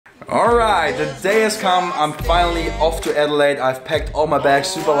Alright, the day has come. I'm finally off to Adelaide. I've packed all my bags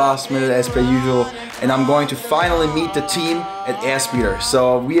super last minute as per usual, and I'm going to finally meet the team at Airspeeder.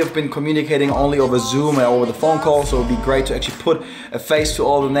 So we have been communicating only over Zoom and over the phone call, so it would be great to actually put a face to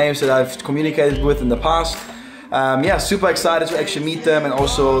all the names that I've communicated with in the past. Yeah, super excited to actually meet them, and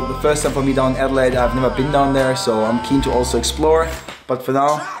also the first time for me down in Adelaide. I've never been down there, so I'm keen to also explore. But for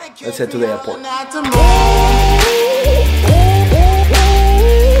now, let's head to the airport.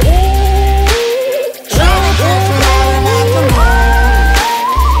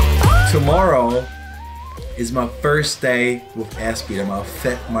 Tomorrow is my first day with Airspeeder,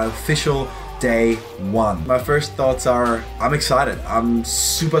 my official day one. My first thoughts are, I'm excited. I'm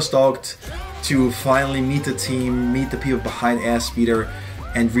super stoked to finally meet the team, meet the people behind Airspeeder,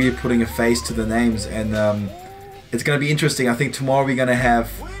 and really putting a face to the names. And it's gonna be interesting. I think tomorrow we're gonna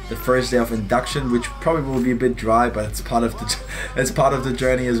have the first day of induction, which probably will be a bit dry, but it's part of the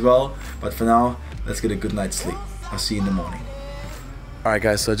journey as well. But for now, let's get a good night's sleep. I'll see you in the morning. Alright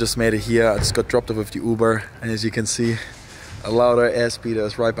guys, so I just made it here. I just got dropped off with the Uber, and as you can see, a louder Airspeeder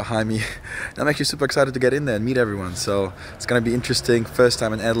is right behind me. And I'm actually super excited to get in there and meet everyone. So it's gonna be interesting. First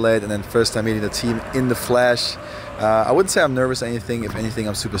time in Adelaide, and then first time meeting the team in the flesh. I wouldn't say I'm nervous or anything. If anything,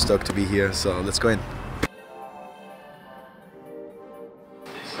 I'm super stoked to be here. So let's go in.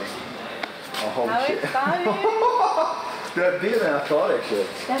 How excited! They're bigger than I thought actually.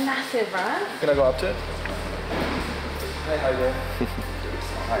 They're massive, right? Can I go up to it? Hey, how you doing?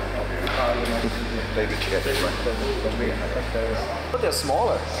 Baby chair. But they're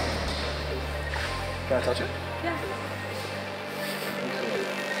smaller. Can I touch it? Yeah.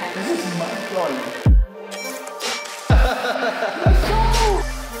 This is mind-blowing.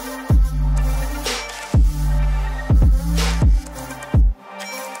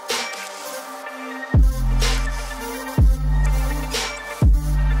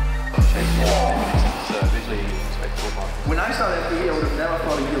 When I saw that video, I would have never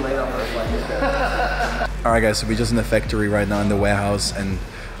thought a year later I would have liked this. Alright guys, so we're just in the factory right now in the warehouse, and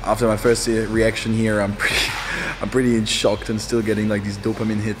after my first reaction here, I'm pretty shocked and still getting like these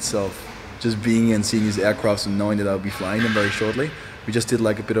dopamine hits of just being and seeing these aircrafts and knowing that I'll be flying them very shortly. We just did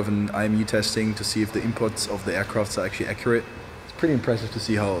like a bit of an IMU testing to see if the inputs of the aircrafts are actually accurate. It's pretty impressive to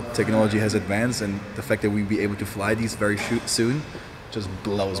see how technology has advanced, and the fact that we'll be able to fly these very soon just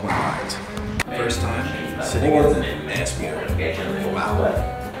blows my mind. First time sitting in an Airspeeder.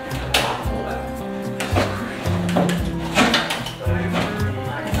 Wow.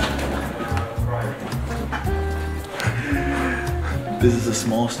 This is a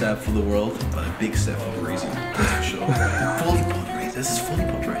small step for the world, but a big step for Fabreezy. That's for sure. Fully pod racer. This is fully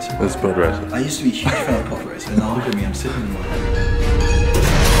pod racer. This is pod racer. I used to be a huge fan of pod racer, and now look at me, I'm sitting in one.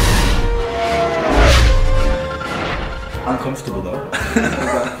 Uncomfortable though.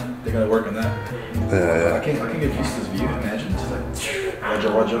 They gotta work on that. Yeah. I can get used to this view. Imagine just like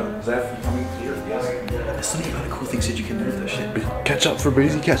Roger. Is that coming here? Yes. There's so many other cool things that you can do with this shit. Catch up,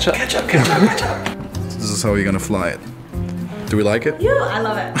 Fabreezy, catch up. Catch up. This is how we're gonna fly it. Do we like it? Yeah, I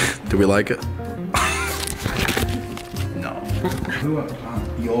love it. Do we like it? No.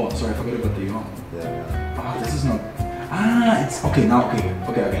 Yaw. Sorry, I forgot about the yaw. Yeah. Ah, this is not. Ah, it's okay now.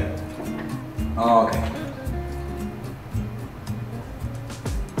 Okay, I get it. Oh, okay.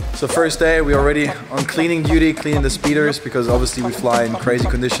 So first day, we're already on cleaning duty, cleaning the speeders, because obviously we fly in crazy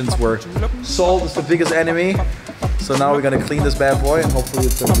conditions where salt is the biggest enemy. So now we're gonna clean this bad boy, and hopefully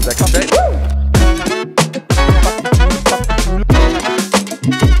it's gonna be back in shape.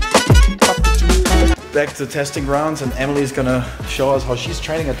 Back to the testing grounds, and Emily's gonna show us how she's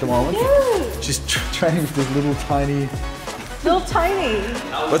training at the moment. Yeah. She's training with this little tiny... Little Tony.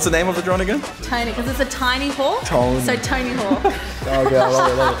 What's the name of the drone again? Tony, because it's a tiny hawk. Tony. So Tony Hawk. Okay, I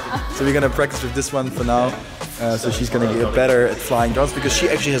love it. So we're gonna practice with this one for now. So she's gonna get better at flying drones, because she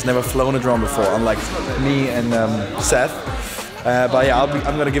actually has never flown a drone before, unlike me and Seth. But yeah,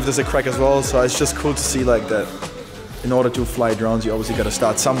 I'm gonna give this a crack as well. So it's just cool to see like that. In order to fly drones, you obviously gotta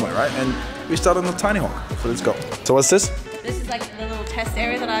start somewhere, right? And we start on the Tiny Hawk. So let's go. So what's this? This is like the little test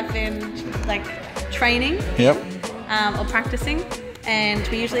area that I've been like training. Yep. Or practicing, and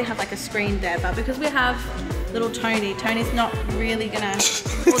we usually have like a screen there, but because we have little Tony's not really gonna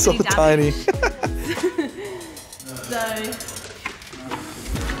cause So any tiny. So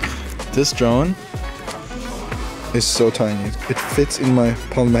this drone is so tiny. It fits in my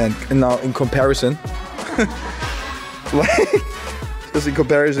palm of my hand. And now in comparison, just in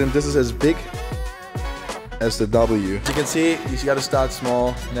comparison, this is as big as the W. As you can see, you gotta start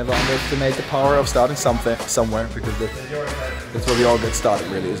small. Never underestimate the power of starting somewhere, because that's where we all get started,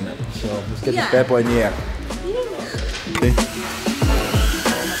 really, isn't it? So let's get this bad boy in the air. Okay.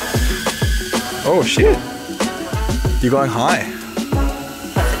 Oh shit. You're going high.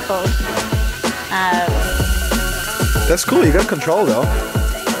 What's it called? That's cool, you got control though.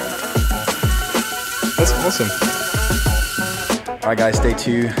 That's awesome. Alright guys, day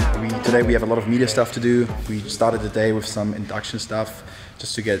 2. Today we have a lot of media stuff to do. We started the day with some induction stuff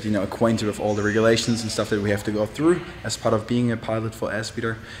just to get acquainted with all the regulations and stuff that we have to go through as part of being a pilot for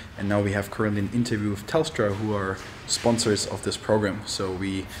Airspeeder. And now we have currently an interview with Telstra, who are sponsors of this program. So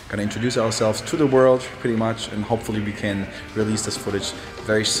we gonna introduce ourselves to the world pretty much, and hopefully we can release this footage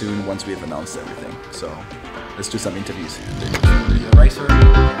very soon once we have announced everything. So let's do some interviews. The racer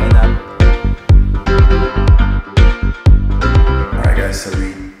and Alright guys, so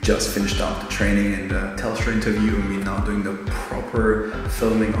we just finished up the training and the Telstra interview, and we're now doing the proper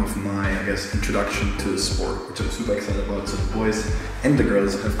filming of my, introduction to the sport, which I'm super excited about. So the boys and the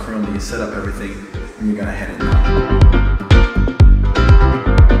girls have currently set up everything, and we're gonna head in now.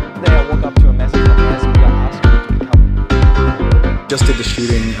 Today I woke up to a message from Airspeeder asking me to become. Just did the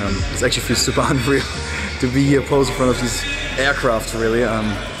shooting. It actually feels super unreal to be here posed in front of these aircraft, really.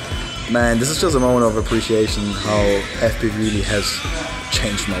 Man, this is just a moment of appreciation how FP really has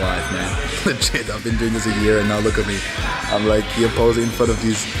changed my life, man. Legit, I've been doing this a year and now look at me. I'm like here posing in front of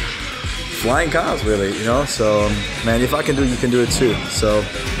these flying cars, really, So, man, if I can do it, you can do it too. So,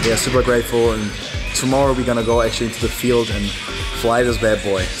 yeah, super grateful. And tomorrow we're gonna go actually into the field and fly this bad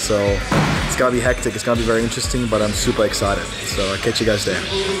boy. So, it's gonna be hectic, it's gonna be very interesting, but I'm super excited. So, I'll catch you guys there.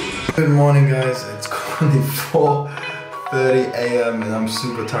 Good morning, guys. It's currently 4:30 a.m. and I'm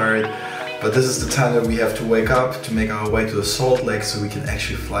super tired. But this is the time that we have to wake up to make our way to the Salt Lake so we can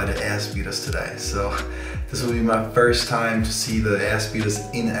actually fly the Airspeeders today. So this will be my first time to see the Airspeeders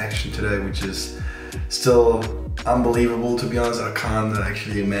in action today, which is still unbelievable, to be honest. I can't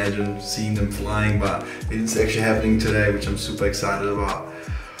actually imagine seeing them flying, but it's actually happening today, which I'm super excited about.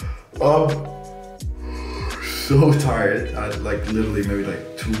 So tired. I had literally maybe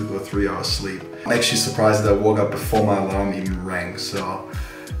 2 or 3 hours sleep. I'm actually surprised that I woke up before my alarm even rang, so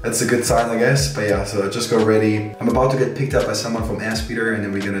that's a good sign, I guess. But yeah, so just got ready. I'm about to get picked up by someone from Airspeeder, and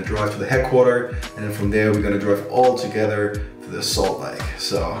then we're gonna drive to the headquarters, and then from there we're gonna drive all together to the Salt Lake.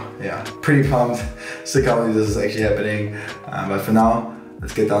 So yeah, pretty pumped. Still can't believe this is actually happening. But for now,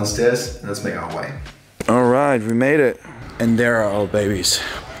 let's get downstairs and let's make our way. All right, we made it. And there are our babies.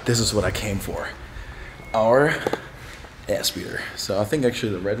 This is what I came for. Our Airspeeder. So I think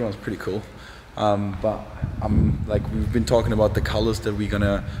actually the red one is pretty cool. But we've been talking about the colors that we're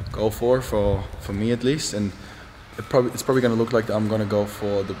gonna go for me at least, and it's probably gonna look like I'm gonna go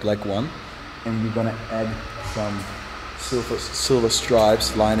for the black one, and we're gonna add some silver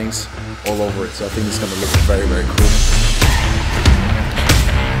stripes, linings all over it. So I think it's gonna look very, very cool.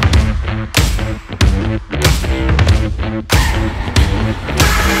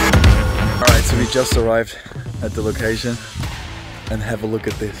 Alright, so we just arrived at the location, and have a look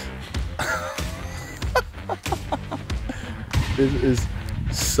at this. This is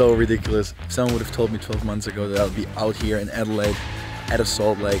so ridiculous. If someone would have told me 12 months ago that I would be out here in Adelaide at a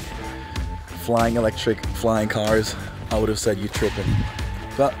Salt Lake flying electric flying cars, I would have said you're tripping.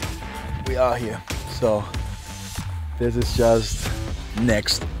 But we are here, so this is just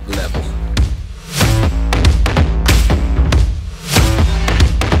next level.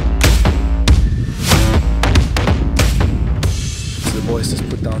 So the boys just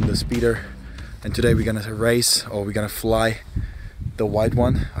put down the speeder, and today we're gonna race, or we're gonna fly the white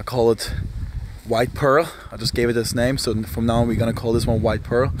one. I call it White Pearl. I just gave it this name, so from now on we're gonna call this one White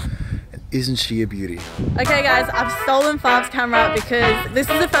Pearl. And isn't she a beauty? Okay guys, I've stolen Fav's camera because this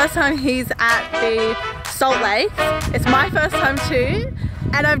is the first time he's at the Salt Lake. It's my first time too,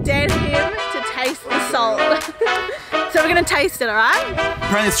 and I've dared him to taste the salt. So we're gonna taste it, alright?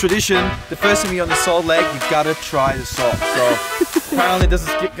 Apparently it's tradition. The first time you're on the Salt Lake, you gotta try the salt. So apparently this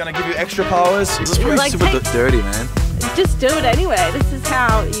is gonna give you extra powers. This is probably super dirty, man. Just do it anyway. This is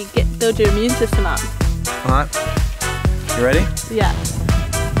how you build your immune system up. Alright. You ready? Yeah.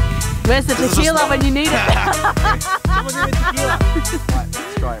 Where's the tequila when you need it? Someone give me tequila. Right,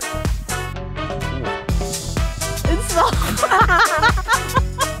 let's try it. It's salt.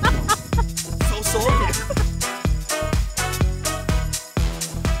 So salty.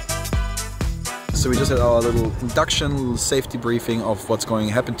 So we just had our little induction, little safety briefing of what's going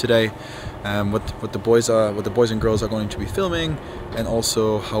to happen today, what the boys and girls are going to be filming, and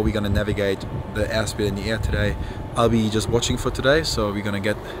also how we're going to navigate the Airspeeder in the air today. I'll be just watching for today, so we're going to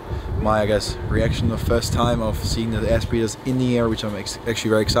get my, reaction the first time of seeing the Airspeeders in the air, which I'm actually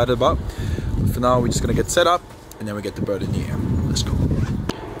very excited about. But for now, we're just going to get set up, and then we get the bird in the air. Let's go.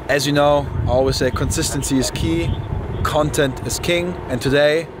 As you know, I always say consistency is key, content is king, and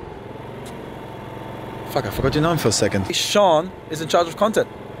today Fuck, I forgot your name for a second. Sean is in charge of content.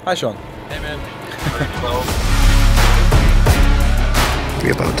 Hi, Sean. Hey, man.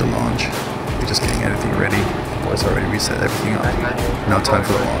 We're about to launch. We're just getting everything ready. Boys already reset everything up. Now time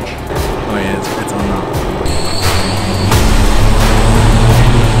for the launch. Oh yeah, it's on now.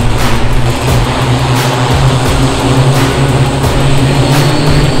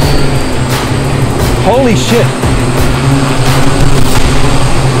 Holy shit!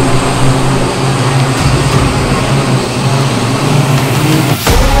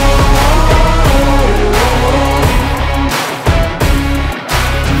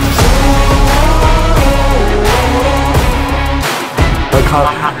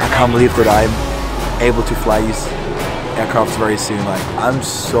 I can't believe that I'm able to fly these aircrafts very soon. Like, I'm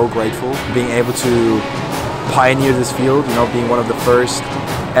so grateful being able to pioneer this field, you know, being one of the first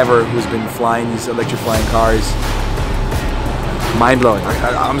ever who's been flying these electrifying cars. Mind-blowing.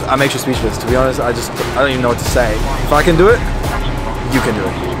 I'm actually speechless. To be honest, I don't even know what to say. If I can do it, you can do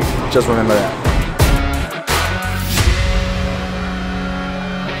it. Just remember that.